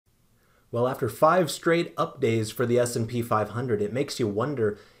Well, after 5 straight up days for the S&P 500, it makes you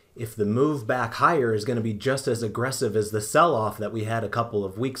wonder if the move back higher is going to be just as aggressive as the sell-off that we had a couple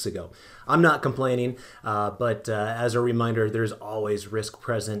of weeks ago. I'm not complaining, but as a reminder, there's always risk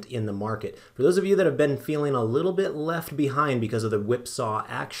present in the market. For those of you that have been feeling a little bit left behind because of the whipsaw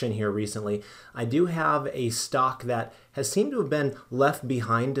action here recently, I do have a stock that has seemed to have been left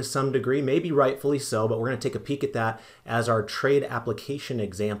behind to some degree, maybe rightfully so, but we're going to take a peek at that as our trade application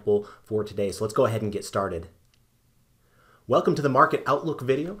example for today. So let's go ahead and get started. Welcome to the Market Outlook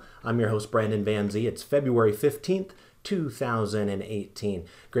video. I'm your host, Brandon Van Zee. It's February 15th, 2018.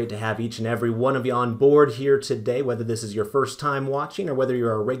 Great to have each and every one of you on board here today, whether this is your first time watching or whether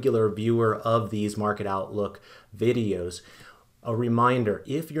you're a regular viewer of these Market Outlook videos. A reminder,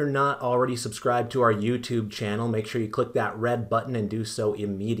 if you're not already subscribed to our YouTube channel, make sure you click that red button and do so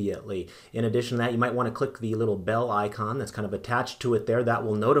immediately. In addition to that, you might want to click the little bell icon that's kind of attached to it there. That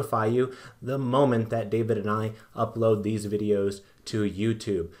will notify you the moment that David and I upload these videos to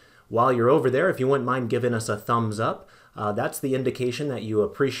YouTube. While you're over there, if you wouldn't mind giving us a thumbs up, that's the indication that you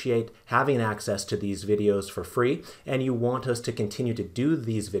appreciate having access to these videos for free and you want us to continue to do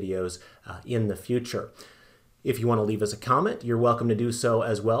these videos in the future. If you want to leave us a comment, you're welcome to do so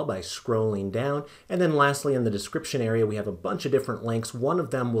as well by scrolling down. And then lastly, in the description area, we have a bunch of different links. One of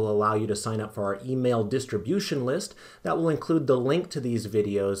them will allow you to sign up for our email distribution list. That will include the link to these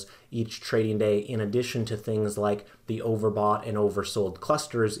videos each trading day, in addition to things like the overbought and oversold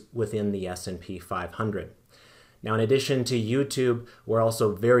clusters within the S&P 500. Now, in addition to YouTube, we're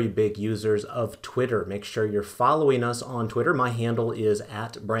also very big users of Twitter. Make sure you're following us on Twitter. My handle is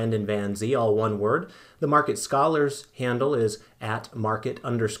 @BrandonVanZee, all one word. The Market Scholars handle is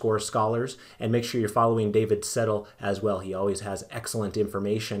 @market_scholars. And make sure you're following David Settle as well. He always has excellent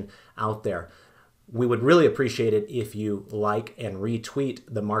information out there. We would really appreciate it if you like and retweet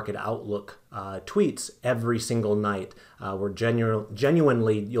the Market Outlook tweets every single night.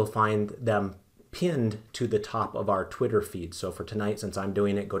 Genuinely, you'll find them pinned to the top of our Twitter feed. So for tonight, since I'm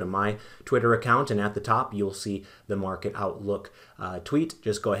doing it, go to my Twitter account and at the top you'll see the Market Outlook tweet.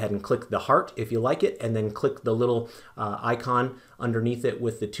 Just go ahead and click the heart if you like it, and then click the little icon underneath it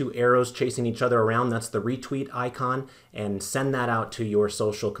with the two arrows chasing each other around. That's the retweet icon, and send that out to your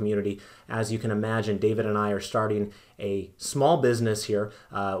social community. As you can imagine, David and I are starting a small business here.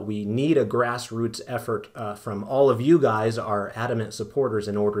 We need a grassroots effort from all of you guys, our adamant supporters,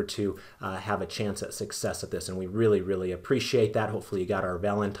 in order to have a chance at success at this. And we really, really appreciate that. Hopefully you got our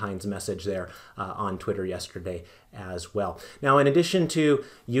Valentine's message there on Twitter yesterday as well. Now, in addition to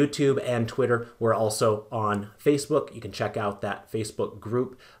YouTube and Twitter, we're also on Facebook. You can check out that Facebook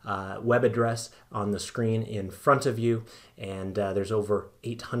group web address on the screen in front of you. And there's over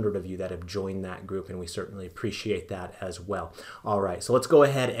 800 of you that have joined that group, and we certainly appreciate that as well. All right, so let's go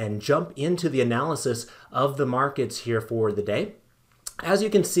ahead and jump into the analysis of the markets here for the day. As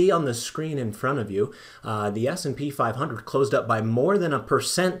you can see on the screen in front of you, the S&P 500 closed up by more than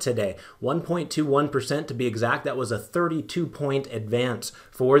 1% today, 1.21% to be exact. That was a 32-point advance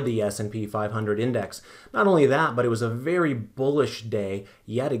for the S&P 500 index. Not only that, but it was a very bullish day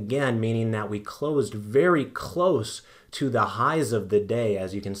yet again, meaning that we closed very close to the highs of the day,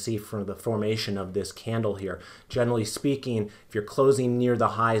 as you can see from the formation of this candle here. Generally speaking, if you're closing near the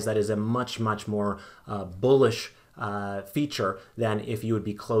highs, that is a much, much more bullish feature than if you would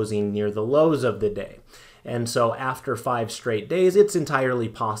be closing near the lows of the day. And so after 5 straight days, it's entirely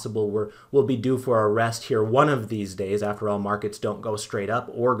possible we'll be due for a rest here one of these days. After all, markets don't go straight up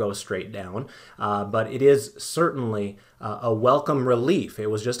or go straight down. But it is certainly a welcome relief.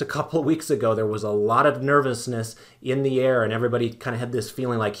 It was just a couple of weeks ago, there was a lot of nervousness in the air, and everybody kind of had this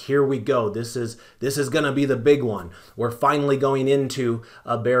feeling like, here we go. This is going to be the big one. We're finally going into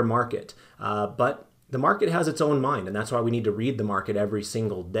a bear market. But the market has its own mind, and that's why we need to read the market every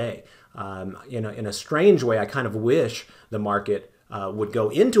single day. In a strange way, I kind of wish the market would go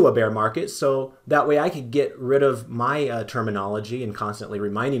into a bear market, so that way I could get rid of my terminology and constantly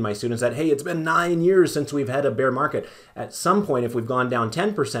reminding my students that, hey, it's been 9 years since we've had a bear market. At some point, if we've gone down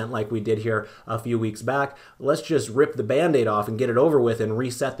 10% like we did here a few weeks back, let's just rip the Band-Aid off and get it over with and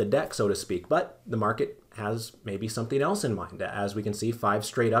reset the deck, so to speak. But the market has maybe something else in mind. As we can see, 5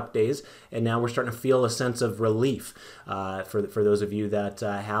 straight up days, and now we're starting to feel a sense of relief for those of you that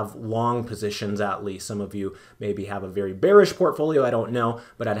have long positions at least. Some of you maybe have a very bearish portfolio, I don't know,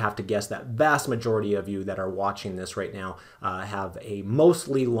 but I'd have to guess that vast majority of you that are watching this right now have a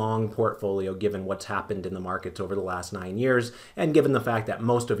mostly long portfolio given what's happened in the markets over the last 9 years, and given the fact that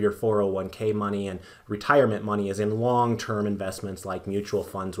most of your 401k money and retirement money is in long-term investments like mutual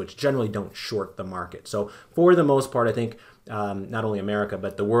funds, which generally don't short the market. So for the most part, I think not only America,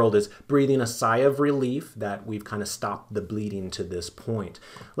 but the world is breathing a sigh of relief that we've kind of stopped the bleeding to this point.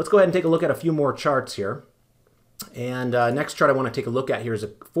 Let's go ahead and take a look at a few more charts here. And next chart I want to take a look at here is a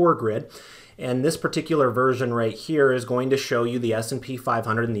 4-grid. And this particular version right here is going to show you the S&P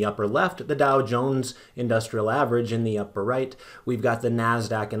 500 in the upper left, the Dow Jones Industrial Average in the upper right. We've got the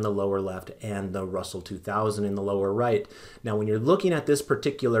NASDAQ in the lower left and the Russell 2000 in the lower right. Now, when you're looking at this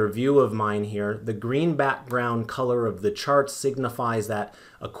particular view of mine here, the green background color of the chart signifies that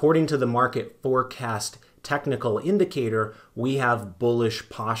according to the market forecast technical indicator, we have bullish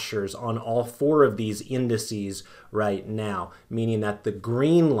postures on all 4 of these indices right now, meaning that the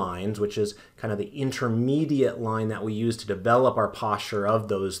green lines, which is kind of the intermediate line that we use to develop our posture of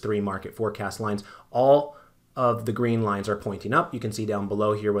those 3 market forecast lines, all of the green lines are pointing up. You can see down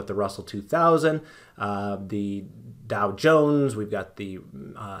below here with the Russell 2000, the Dow Jones, we've got the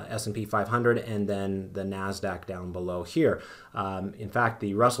S&P 500, and then the NASDAQ down below here. In fact,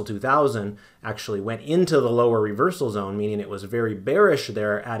 the Russell 2000 actually went into the lower reversal zone, meaning it was very bearish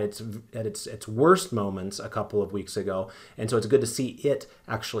there at its worst moments a couple of weeks ago. And so it's good to see it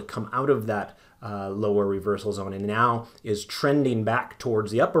actually come out of that lower reversal zone and now is trending back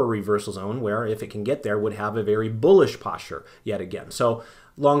towards the upper reversal zone where, if it can get there, would have a very bullish posture yet again. So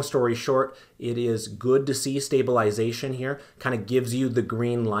long story short, it is good to see stabilization here. Kind of gives you the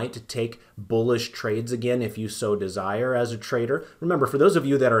green light to take bullish trades again if you so desire as a trader. Remember, for those of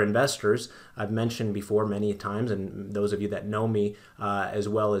you that are investors, I've mentioned before many times, and those of you that know me as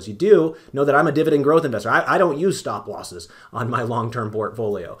well as you do, know that I'm a dividend growth investor. I don't use stop losses on my long-term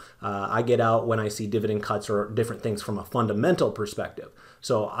portfolio. I get out when I see dividend cuts or different things from a fundamental perspective.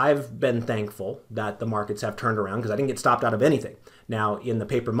 So I've been thankful that the markets have turned around because I didn't get stopped out of anything. Now, in the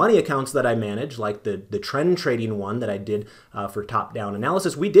paper money accounts that I manage, like the trend trading one that I did for top-down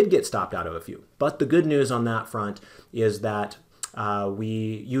analysis, we did get stopped out of a few. But the good news on that front is that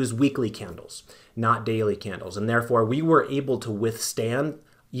we use weekly candles, not daily candles. And therefore, we were able to withstand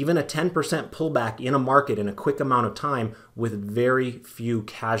even a 10% pullback in a market in a quick amount of time with very few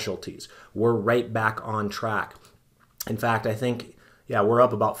casualties. We're right back on track. In fact, I think, yeah, we're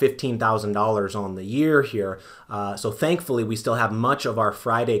up about $15,000 on the year here. So thankfully, we still have much of our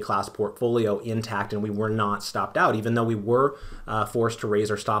Friday class portfolio intact, and we were not stopped out, even though we were forced to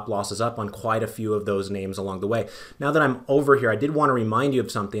raise our stop losses up on quite a few of those names along the way. Now that I'm over here, I did want to remind you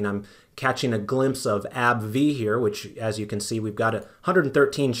of something. I'm catching a glimpse of AbbVie here, which, as you can see, we've got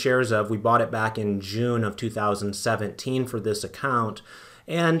 113 shares of. We bought it back in June of 2017 for this account.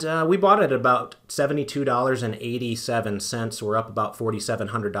 And we bought it at about $72.87. We're up about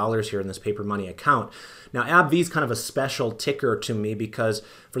 $4,700 here in this paper money account. Now, AbbVie is kind of a special ticker to me because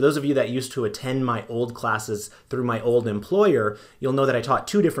for those of you that used to attend my old classes through my old employer, you'll know that I taught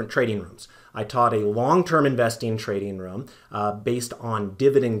 2 different trading rooms. I taught a long-term investing trading room based on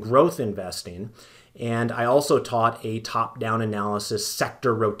dividend growth investing. And I also taught a top-down analysis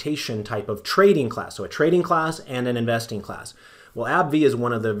sector rotation type of trading class. So a trading class and an investing class. Well, AbbVie is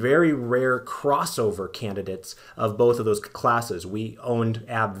one of the very rare crossover candidates of both of those classes. We owned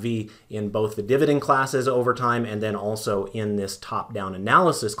AbbVie in both the dividend classes over time and then also in this top-down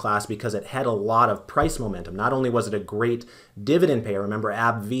analysis class because it had a lot of price momentum. Not only was it a great dividend payer, remember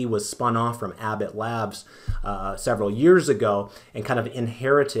AbbVie was spun off from Abbott Labs several years ago and kind of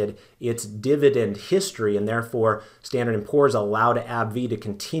inherited its dividend history, and therefore Standard & Poor's allowed AbbVie to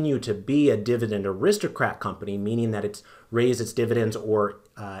continue to be a dividend aristocrat company, meaning that it's raised its dividends, or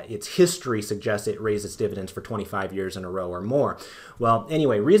its history suggests it raised its dividends for 25 years in a row or more. Well,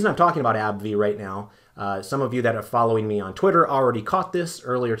 anyway, reason I'm talking about AbbVie right now, some of you that are following me on Twitter already caught this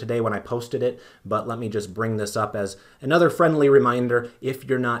earlier today when I posted it, but let me just bring this up as another friendly reminder. If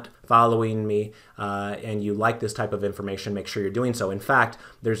you're not following me and you like this type of information, make sure you're doing so. In fact,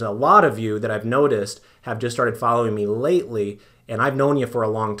 there's a lot of you that I've noticed have just started following me lately, and I've known you for a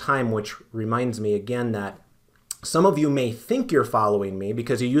long time, which reminds me again that some of you may think you're following me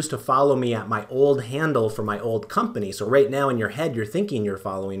because you used to follow me at my old handle for my old company. So right now in your head, you're thinking you're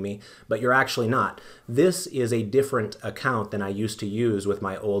following me, but you're actually not. This is a different account than I used to use with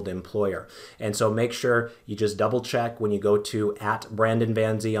my old employer. And so make sure you just double check when you go to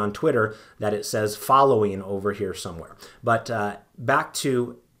 @BrandonVanZee on Twitter that it says following over here somewhere. But back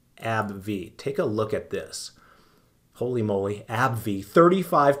to AbbVie. Take a look at this. Holy moly, AbbVie,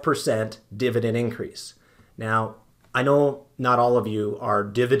 35% dividend increase. Now, I know not all of you are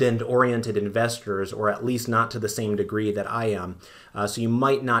dividend-oriented investors, or at least not to the same degree that I am. So you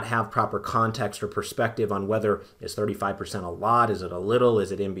might not have proper context or perspective on whether is 35% a lot, is it a little,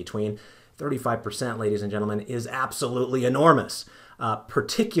 is it in between. 35%, ladies and gentlemen, is absolutely enormous.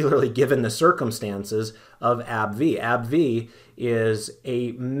 particularly given the circumstances of AbbVie. AbbVie is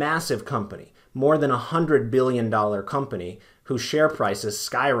a massive company, more than $100 billion company, whose share price has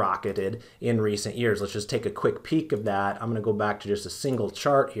skyrocketed in recent years. Let's just take a quick peek of that. I'm going to go back to just a single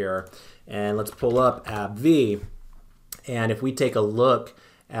chart here, and let's pull up AbbVie. And if we take a look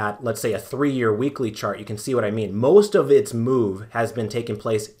at, let's say, a 3-year weekly chart, you can see what I mean. Most of its move has been taking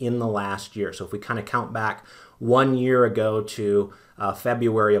place in the last year. So if we kind of count back 1 year ago to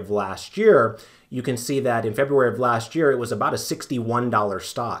February of last year, you can see that in February of last year, it was about a $61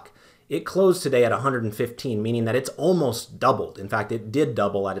 stock. It closed today at 115, meaning that it's almost doubled. In fact, it did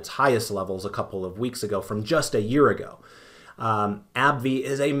double at its highest levels a couple of weeks ago from just a year ago. AbbVie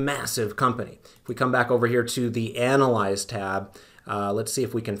is a massive company. If we come back over here to the Analyze tab, let's see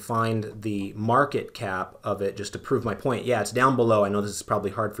if we can find the market cap of it just to prove my point. Yeah, it's down below. I know this is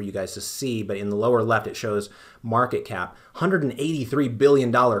probably hard for you guys to see, but in the lower left it shows market cap, $183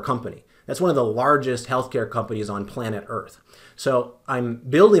 billion company. That's one of the largest healthcare companies on planet Earth. So I'm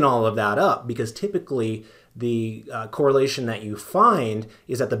building all of that up because typically the correlation that you find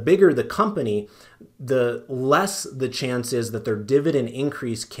is that the bigger the company, the less the chance is that their dividend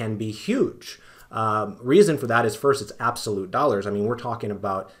increase can be huge. Reason for that is, first, it's absolute dollars. I mean, we're talking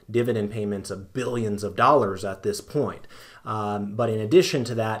about dividend payments of billions of dollars at this point. But in addition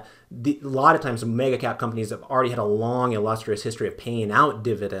to that, a lot of times mega cap companies have already had a long, illustrious history of paying out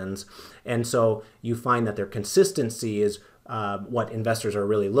dividends. And so you find that their consistency is what investors are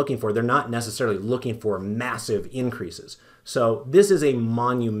really looking for. They're not necessarily looking for massive increases. So this is a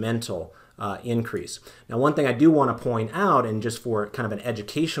monumental increase. Now, one thing I do want to point out, and just for kind of an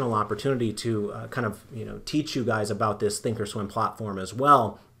educational opportunity to kind of teach you guys about this Thinkorswim platform as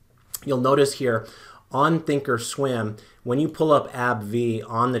well, you'll notice here on Thinkorswim, when you pull up AbbVie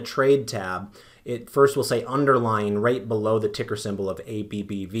on the Trade tab, it first will say underlying right below the ticker symbol of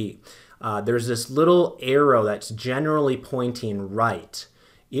ABBV. There's this little arrow that's generally pointing right.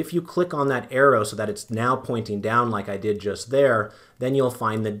 If you click on that arrow so that it's now pointing down like I did just there, then you'll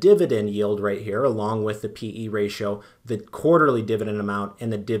find the dividend yield right here along with the PE ratio, the quarterly dividend amount,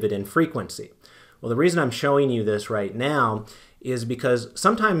 and the dividend frequency. Well, the reason I'm showing you this right now is because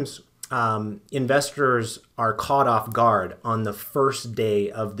sometimes investors are caught off guard on the first day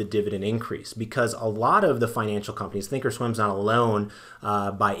of the dividend increase because a lot of the financial companies, Thinkorswim's not alone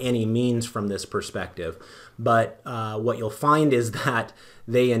by any means from this perspective, but what you'll find is that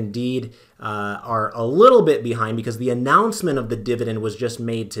they indeed are a little bit behind because the announcement of the dividend was just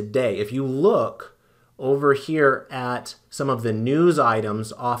made today. If you look over here at some of the news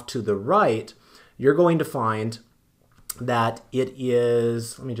items off to the right, you're going to find that it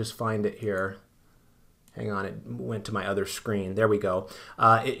is, let me just find it here. Hang on, it went to my other screen. There we go.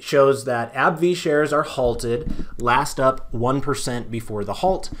 It shows that AbbVie shares are halted, last up 1% before the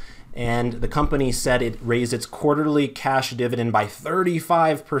halt. And the company said it raised its quarterly cash dividend by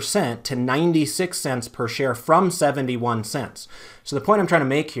 35% to 96 cents per share from 71 cents. So the point I'm trying to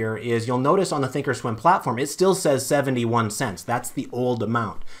make here is you'll notice on the Thinkorswim platform, it still says 71 cents. That's the old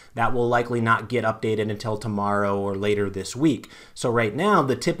amount. That will likely not get updated until tomorrow or later this week. So right now,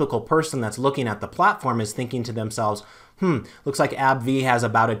 the typical person that's looking at the platform is thinking to themselves, looks like AbbVie has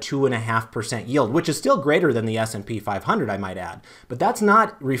about a 2.5% yield, which is still greater than the S&P 500, I might add. But that's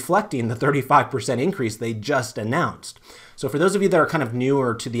not reflecting the 35% increase they just announced. So for those of you that are kind of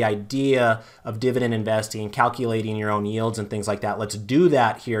newer to the idea of dividend investing, calculating your own yields and things like that, let's do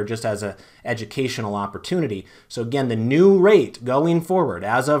that here just as an educational opportunity. So again, the new rate going forward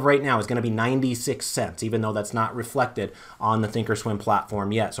as of right now is going to be 96 cents, even though that's not reflected on the Thinkorswim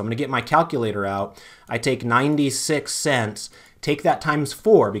platform yet. So I'm going to get my calculator out. I take 96 cents. Take that times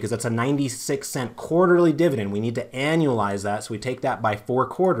 4 because that's a 96 cent quarterly dividend. We need to annualize that, so we take that by 4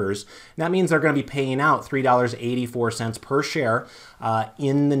 quarters. And that means they're going to be paying out $3.84 per share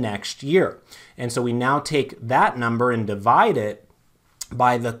in the next year. And so we now take that number and divide it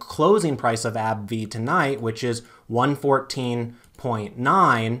by the closing price of AbbVie tonight, which is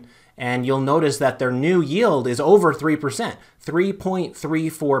 114.9. And you'll notice that their new yield is over 3%,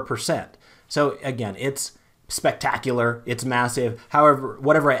 3.34%. So again, it's spectacular, it's massive, however,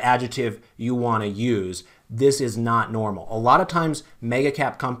 whatever adjective you want to use, this is not normal. A lot of times, mega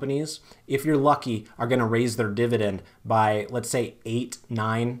cap companies, if you're lucky, are going to raise their dividend by, let's say, 8,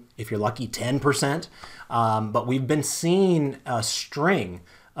 9, if you're lucky, 10%. But we've been seeing a string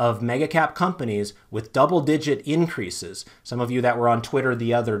of mega cap companies with double-digit increases. Some of you that were on Twitter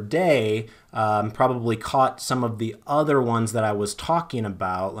the other day Probably caught some of the other ones that I was talking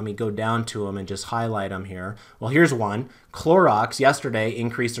about. Let me go down to them and just highlight them here. Well, here's one. Clorox yesterday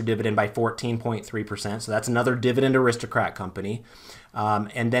increased their dividend by 14.3%. So that's another dividend aristocrat company.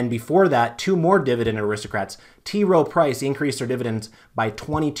 And then before that, two more dividend aristocrats. T. Rowe Price increased their dividends by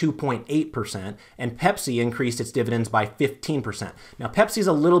 22.8%, and Pepsi increased its dividends by 15%. Now, Pepsi's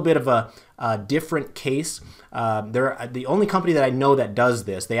a little bit of a different case. They're the only company that I know that does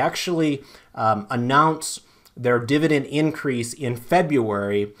this. They actually announce their dividend increase in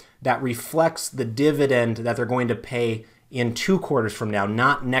February that reflects the dividend that they're going to pay in 2 quarters from now,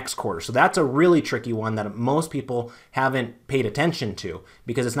 not next quarter. So that's a really tricky one that most people haven't paid attention to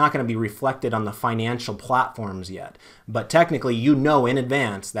because it's not going to be reflected on the financial platforms yet. But technically, you know in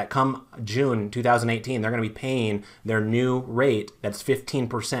advance that come June 2018, they're going to be paying their new rate that's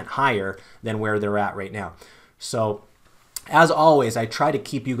 15% higher than where they're at right now. So as always, I try to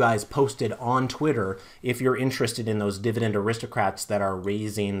keep you guys posted on Twitter if you're interested in those dividend aristocrats that are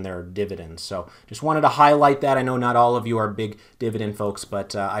raising their dividends. So just wanted to highlight that. I know not all of you are big dividend folks,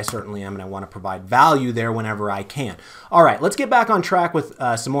 but I certainly am, and I want to provide value there whenever I can. All right, let's get back on track with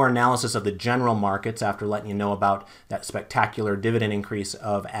some more analysis of the general markets after letting you know about that spectacular dividend increase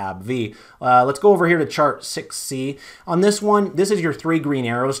of AbbVie. Let's go over here to chart 6C. On this one, this is your 3 green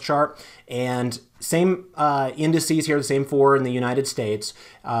arrows chart, and same indices here, the same 4 in the United States.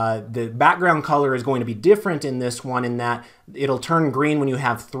 The background color is going to be different in this one in that it'll turn green when you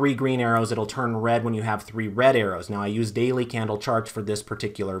have 3 green arrows. It'll turn red when you have 3 red arrows. Now, I use daily candle charts for this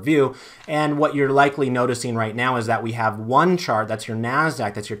particular view. And what you're likely noticing right now is that we have one chart, that's your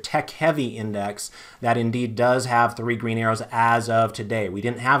NASDAQ, that's your tech-heavy index, that indeed does have 3 green arrows as of today. We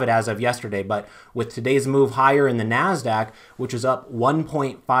didn't have it as of yesterday, but with today's move higher in the NASDAQ, which is up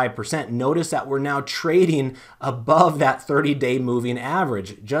 1.5%, notice that we're now trading above that 30-day moving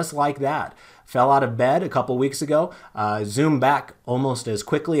average, just like that. Fell out of bed a couple weeks ago, zoomed back almost as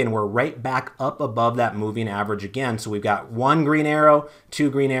quickly, and we're right back up above that moving average again. So we've got 1 green arrow, 2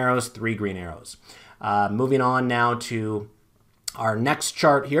 green arrows, 3 green arrows. Moving on now to our next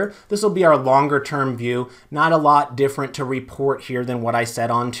chart here. This will be our longer term view. Not a lot different to report here than what I said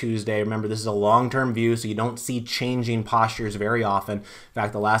on Tuesday. Remember, this is a long-term view, so you don't see changing postures very often. In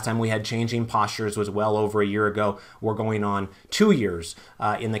fact, the last time we had changing postures was well over a year ago. We're going on 2 years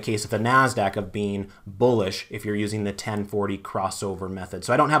in the case of the NASDAQ of being bullish if you're using the 1040 crossover method.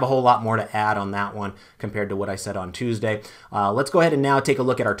 So I don't have a whole lot more to add on that one compared to what I said on Tuesday. Let's go ahead and now take a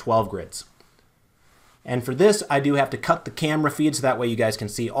look at our 12 grids. And for this, I do have to cut the camera feed so that way you guys can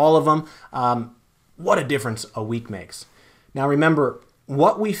see all of them. What a difference a week makes. Now remember,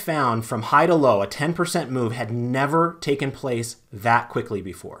 what we found from high to low, a 10% move had never taken place that quickly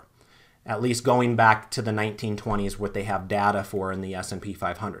before. At least going back to the 1920s, what they have data for in the S&P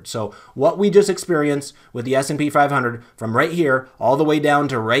 500. So what we just experienced with the S&P 500 from right here all the way down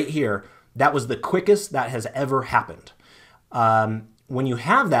to right here, that was the quickest that has ever happened. When you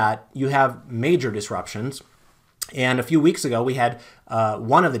have that, you have major disruptions. And a few weeks ago, we had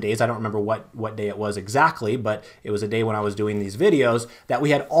one of the days, I don't remember what day it was exactly, but it was a day when I was doing these videos, that we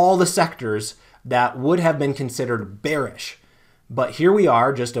had all the sectors that would have been considered bearish. But here we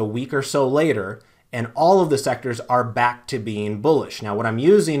are just a week or so later, and all of the sectors are back to being bullish. Now, what I'm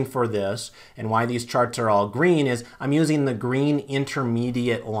using for this and why these charts are all green is I'm using the green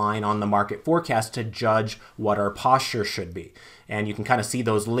intermediate line on the market forecast to judge what our posture should be. And you can kind of see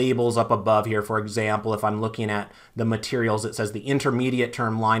those labels up above here. For example, if I'm looking at the materials, it says the intermediate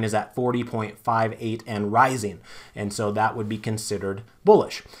term line is at 40.58 and rising. And so that would be considered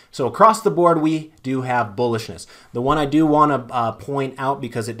bullish. So across the board, we do have bullishness. The one I do want to point out,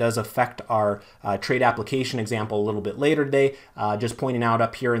 because it does affect our trade application example a little bit later today, just pointing out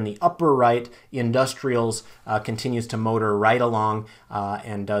up here in the upper right, industrials continues to motor right along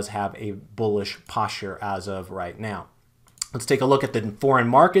and does have a bullish posture as of right now. Let's take a look at the foreign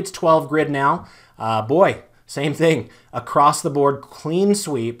markets 12 grid now. Boy, same thing. Across the board, clean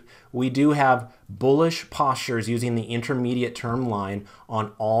sweep. We do have bullish postures using the intermediate term line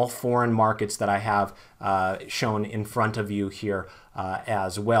on all foreign markets that I have shown in front of you here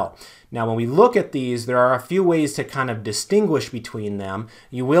as well. Now, when we look at these, there are a few ways to kind of distinguish between them.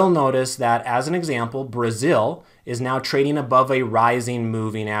 You will notice that, as an example, Brazil is now trading above a rising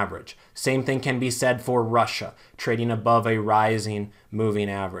moving average. Same thing can be said for Russia, trading above a rising moving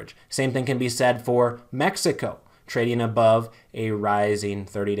average. Same thing can be said for Mexico, trading above a rising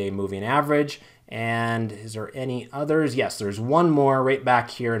 30-day moving average. And is there any others? Yes, there's one more right back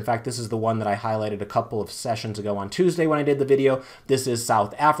here. In fact, this is the one that I highlighted a couple of sessions ago on Tuesday when I did the video. This is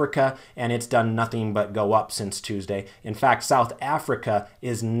South Africa, and it's done nothing but go up since Tuesday. In fact, South Africa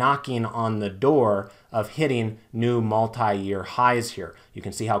is knocking on the door of hitting new multi-year highs here. You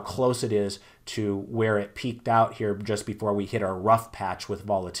can see how close it is to where it peaked out here just before we hit our rough patch with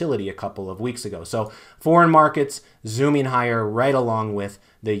volatility a couple of weeks ago. So foreign markets zooming higher right along with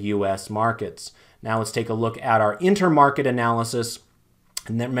the US markets. Now let's take a look at our intermarket analysis.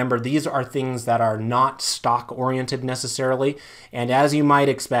 And then remember, these are things that are not stock oriented necessarily. And as you might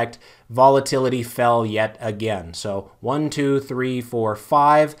expect, volatility fell yet again. So 1, 2, 3, 4,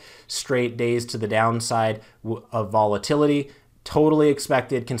 5 straight days to the downside of volatility. Totally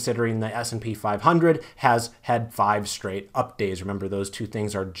expected considering the S&P 500 has had 5 straight up days. Remember, those two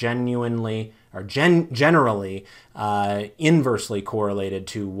things are generally inversely correlated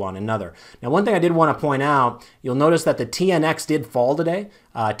to one another. Now, one thing I did want to point out, you'll notice that the TNX did fall today.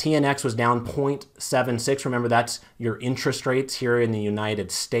 TNX was down 0.76. Remember, that's your interest rates here in the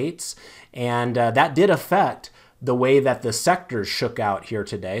United States. And that did affect the way that the sectors shook out here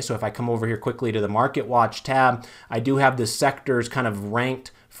today. So if I come over here quickly to the Market Watch tab, I do have the sectors kind of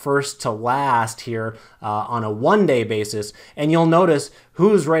ranked first to last here on a one-day basis. And you'll notice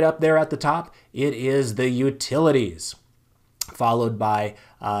who's right up there at the top. It is the utilities, followed by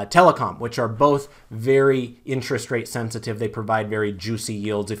telecom, which are both very interest rate sensitive. They provide very juicy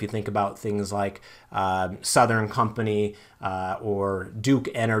yields if you think about things like Southern Company or Duke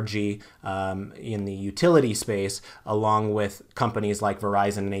Energy in the utility space, along with companies like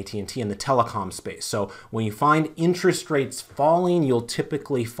Verizon and AT&T in the telecom space. So when you find interest rates falling, you'll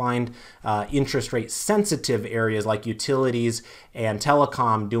typically find interest rate sensitive areas like utilities and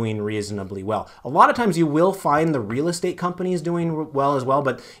telecom doing reasonably well. A lot of times you will find the real estate companies doing well as well,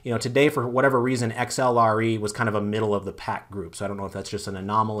 but today, for whatever reason, XLRE was kind of a middle of the pack group. So I don't know if that's just an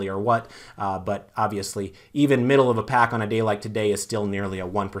anomaly or what, but obviously even middle of a pack on a day like today is still nearly a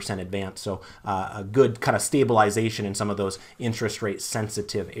 1% advance. So a good kind of stabilization in some of those interest rate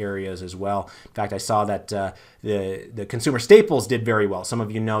sensitive areas as well. In fact, I saw that the consumer staples did very well. Some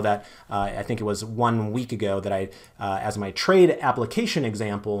of you know that I think it was 1 week ago that I, as my trade application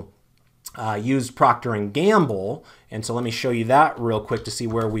example, used Procter & Gamble. And so let me show you that real quick to see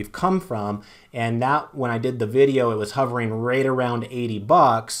where we've come from. And that, when I did the video, it was hovering right around 80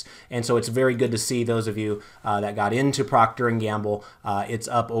 bucks. And so it's very good to see those of you that got into Procter & Gamble. It's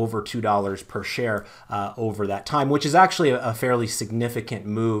up over $2 per share over that time, which is actually a fairly significant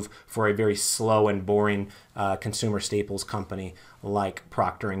move for a very slow and boring consumer staples company like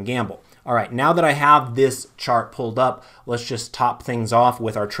Procter & Gamble. All right, now that I have this chart pulled up, let's just top things off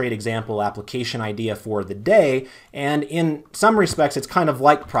with our trade example application idea for the day. And in some respects, it's kind of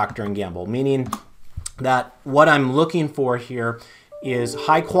like Procter & Gamble, meaning that what I'm looking for here is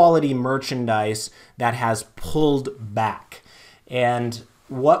high quality merchandise that has pulled back. And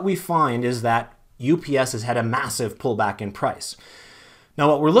what we find is that UPS has had a massive pullback in price. Now,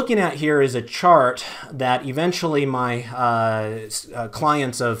 what we're looking at here is a chart that eventually my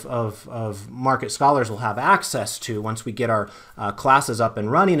clients of Market Scholars will have access to once we get our classes up and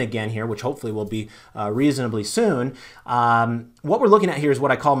running again here, which hopefully will be reasonably soon. What we're looking at here is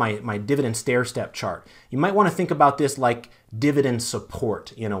what I call my dividend stair-step chart. You might want to think about this like dividend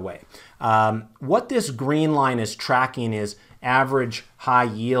support in a way. What this green line is tracking is average high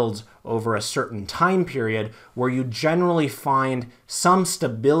yields over a certain time period where you generally find some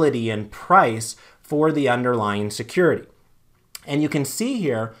stability in price for the underlying security. And you can see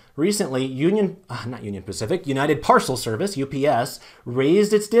here recently United Parcel Service, UPS,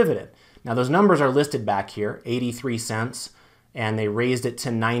 raised its dividend. Now those numbers are listed back here, 83 cents, and they raised it to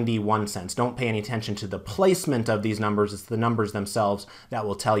 91 cents. Don't pay any attention to the placement of these numbers. It's the numbers themselves that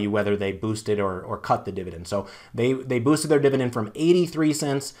will tell you whether they boosted or cut the dividend. So they boosted their dividend from 83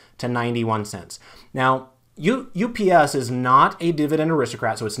 cents to 91 cents. Now, UPS is not a dividend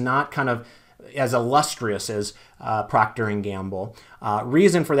aristocrat, so it's not kind of as illustrious as Procter & Gamble.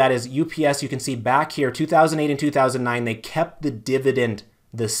 Reason for that is UPS, you can see back here, 2008 and 2009, they kept the dividend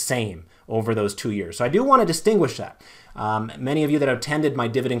the same over those 2 years. So I do want to distinguish that. Many of you that have attended my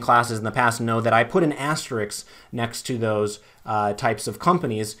dividend classes in the past know that I put an asterisk next to those types of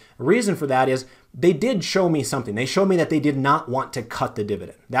companies. The reason for that is they did show me something. They showed me that they did not want to cut the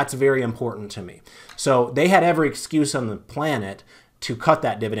dividend. That's very important to me. So they had every excuse on the planet to cut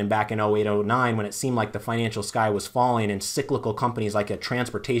that dividend back in 08, 09 when it seemed like the financial sky was falling, and cyclical companies like a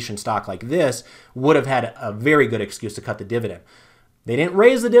transportation stock like this would have had a very good excuse to cut the dividend. They didn't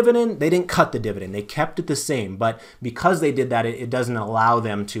raise the dividend, they didn't cut the dividend, they kept it the same. But because they did that, it doesn't allow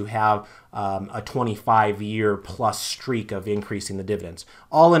them to have a 25-year plus streak of increasing the dividends.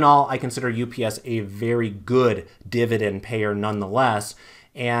 All in all, I consider UPS a very good dividend payer nonetheless.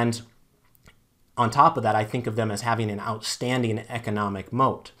 And on top of that, I think of them as having an outstanding economic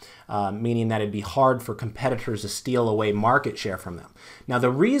moat, meaning that it'd be hard for competitors to steal away market share from them. Now,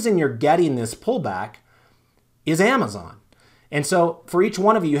 the reason you're getting this pullback is Amazon. And so for each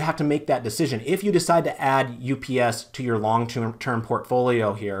one of you, you have to make that decision. If you decide to add UPS to your long-term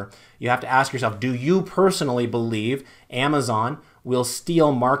portfolio here, you have to ask yourself, do you personally believe Amazon will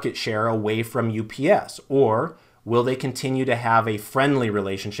steal market share away from UPS? Or will they continue to have a friendly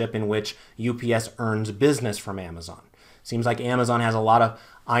relationship in which UPS earns business from Amazon? Seems like Amazon has a lot of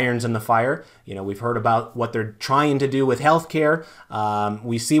irons in the fire. You know, we've heard about what they're trying to do with healthcare.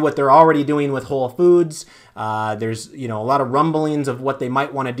 We see what they're already doing with Whole Foods. There's, a lot of rumblings of what they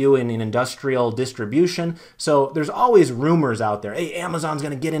might want to do in industrial distribution. So there's always rumors out there. Hey, Amazon's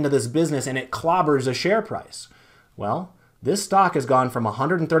going to get into this business, and it clobbers a share price. Well, this stock has gone from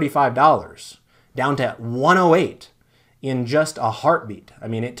 $135 down to $108 in just a heartbeat. I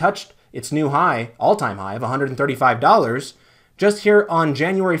mean, it touched its new high, all-time high of $135 just here on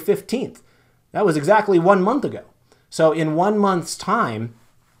January 15th. That was exactly 1 month ago. So in 1 month's time,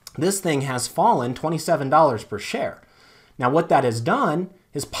 this thing has fallen $27 per share. Now, what that has done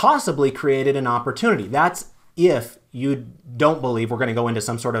is possibly created an opportunity. That's if you don't believe we're going to go into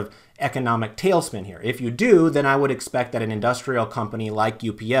some sort of economic tailspin here. If you do, then I would expect that an industrial company like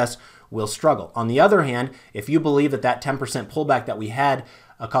UPS will struggle. On the other hand, if you believe that that 10% pullback that we had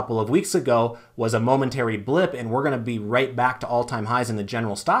a couple of weeks ago was a momentary blip and we're going to be right back to all-time highs in the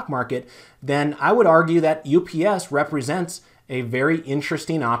general stock market, then I would argue that UPS represents a very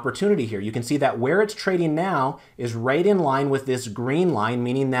interesting opportunity here. You can see that where it's trading now is right in line with this green line,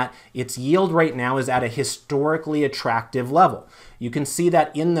 meaning that its yield right now is at a historically attractive level. You can see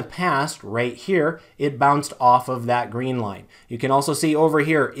that in the past, right here, it bounced off of that green line. You can also see over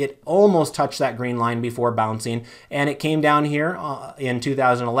here, it almost touched that green line before bouncing, and it came down here in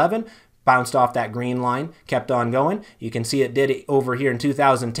 2011, bounced off that green line, kept on going. You can see it did it over here in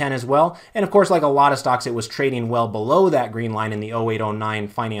 2010 as well. And of course, like a lot of stocks, it was trading well below that green line in the 08-09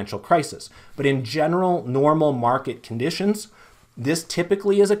 financial crisis. But in general, normal market conditions, this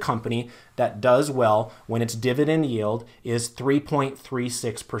typically is a company that does well when its dividend yield is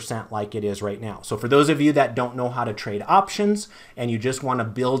 3.36% like it is right now. So for those of you that don't know how to trade options and you just want to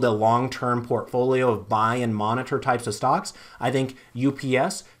build a long-term portfolio of buy and monitor types of stocks, I think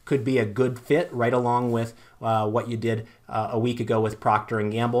UPS could be a good fit right along with what you did a week ago with Procter &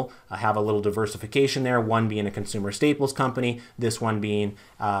 Gamble. Have a little diversification there, one being a consumer staples company, this one being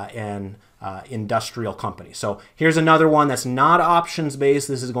an industrial company. So here's another one that's not options-based.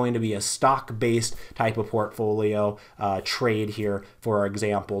 This is going to be a stock-based type of portfolio trade here for our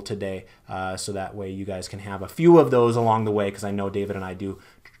example today. So that way you guys can have a few of those along the way, because I know David and I do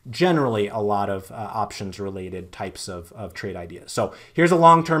generally a lot of options-related types of trade ideas. So here's a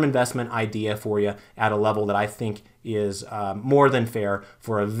long-term investment idea for you at a level that I think is more than fair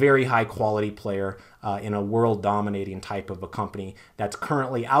for a very high-quality player in a world-dominating type of a company that's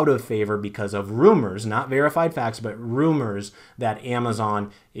currently out of favor because of rumors, not verified facts, but rumors that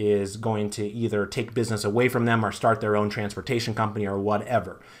Amazon is going to either take business away from them or start their own transportation company or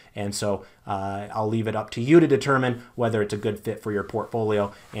whatever. And so I'll leave it up to you to determine whether it's a good fit for your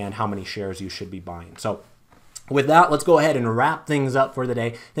portfolio and how many shares you should be buying. So with that, let's go ahead and wrap things up for the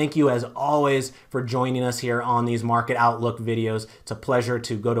day. Thank you, as always, for joining us here on these Market Outlook videos. It's a pleasure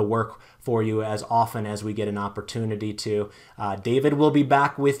to go to work for you as often as we get an opportunity to. David will be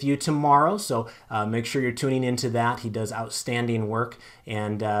back with you tomorrow, so make sure you're tuning into that. He does outstanding work.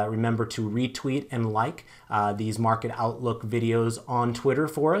 And remember to retweet and like these Market Outlook videos on Twitter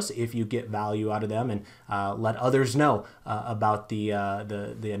for us if you get value out of them, and let others know about the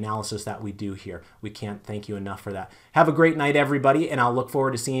analysis that we do here. We can't thank you enough for that. Have a great night, everybody, and I'll look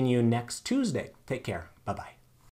forward to seeing you next Tuesday. Take care. Bye-bye.